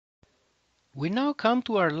We now come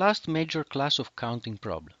to our last major class of counting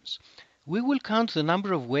problems. We will count the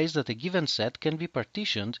number of ways that a given set can be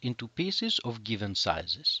partitioned into pieces of given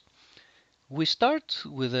sizes. We start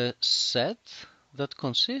with a set that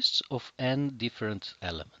consists of n different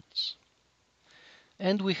elements.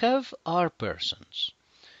 And we have r persons.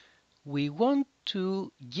 We want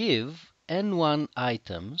to give n1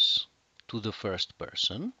 items to the first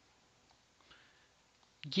person,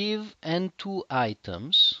 give n2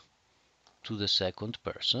 items to the second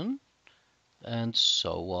person, and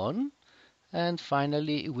so on. And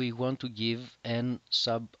finally, we want to give n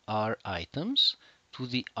sub r items to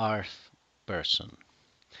the rth person.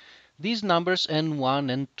 These numbers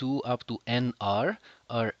n1, n2 up to nr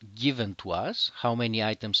are given to us, how many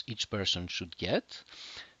items each person should get.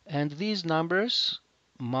 And these numbers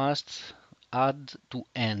must add to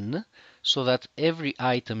n so that every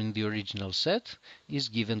item in the original set is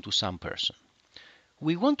given to some person.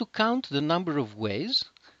 We want to count the number of ways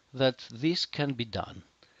that this can be done.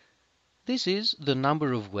 This is the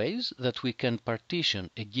number of ways that we can partition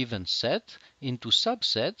a given set into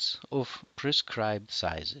subsets of prescribed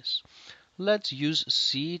sizes. Let's use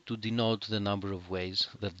C to denote the number of ways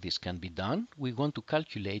that this can be done. We want to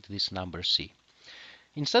calculate this number C.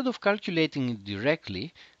 Instead of calculating it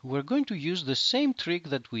directly, we're going to use the same trick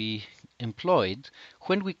that we employed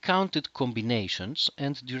when we counted combinations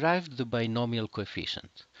and derived the binomial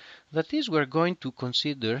coefficient. That is, we're going to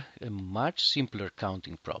consider a much simpler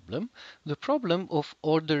counting problem, the problem of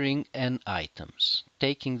ordering n items,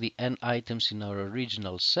 taking the n items in our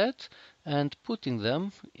original set and putting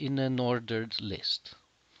them in an ordered list.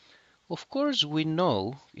 Of course, we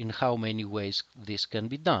know in how many ways this can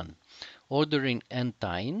be done. Ordering n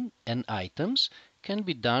items can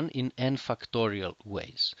be done in n factorial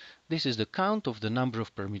ways. This is the count of the number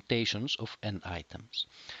of permutations of n items.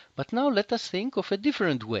 But now let us think of a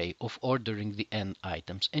different way of ordering the n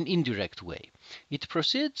items, an indirect way. It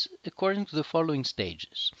proceeds according to the following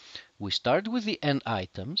stages. We start with the n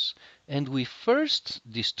items and we first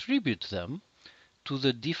distribute them to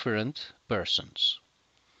the different persons.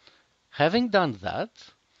 Having done that,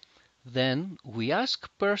 then we ask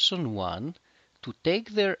person 1 to take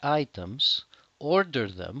their items, order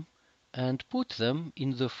them, and put them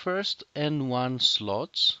in the first n1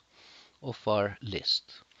 slots of our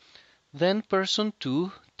list. Then person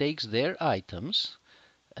 2 takes their items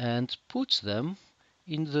and puts them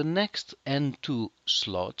in the next n2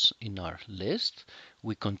 slots in our list.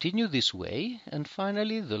 We continue this way, and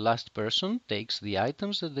finally the last person takes the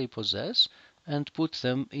items that they possess and put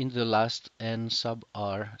them in the last n sub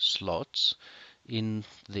r slots in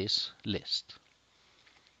this list.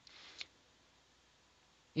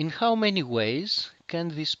 In how many ways can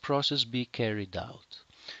this process be carried out?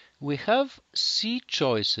 We have C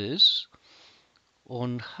choices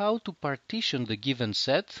on how to partition the given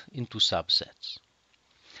set into subsets.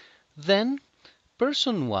 Then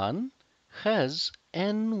person 1 has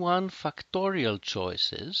n1 factorial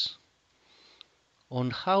choices on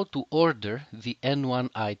how to order the n1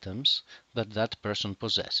 items that person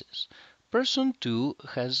possesses. Person 2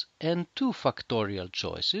 has n2 factorial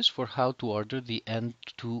choices for how to order the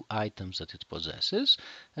n2 items that it possesses,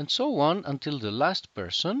 and so on until the last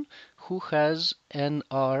person who has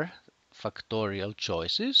nr factorial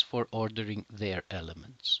choices for ordering their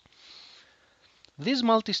elements. This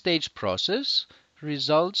multi-stage process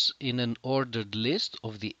results in an ordered list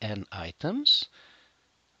of the n items.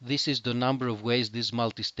 This is the number of ways this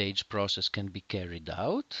multi-stage process can be carried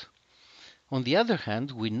out. On the other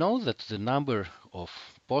hand, we know that the number of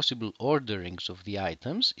possible orderings of the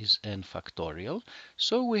items is n factorial,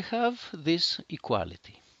 so we have this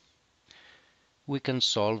equality. We can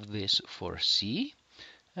solve this for C,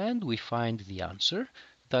 and we find the answer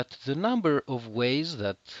that the number of ways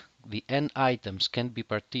that the n items can be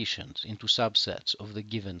partitioned into subsets of the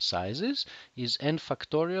given sizes is n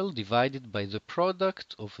factorial divided by the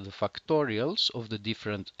product of the factorials of the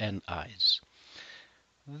different ni's.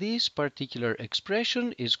 This particular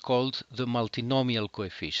expression is called the multinomial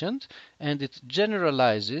coefficient, and it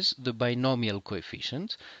generalizes the binomial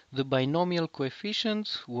coefficient. The binomial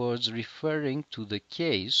coefficient was referring to the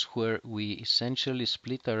case where we essentially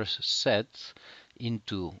split our set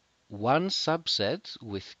into one subset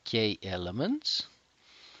with k elements,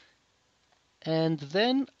 and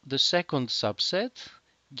then the second subset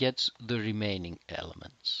gets the remaining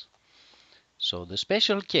elements. So the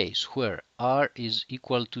special case where r is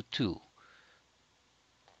equal to 2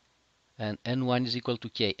 and n1 is equal to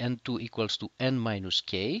k, n2 equals to n minus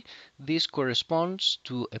k, this corresponds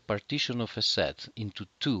to a partition of a set into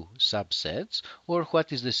two subsets, or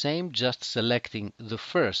what is the same, just selecting the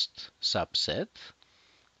first subset,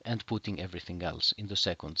 and putting everything else in the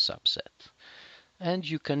second subset. And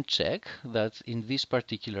you can check that in this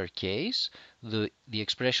particular case, the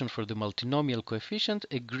expression for the multinomial coefficient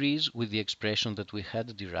agrees with the expression that we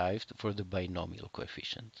had derived for the binomial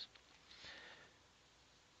coefficient.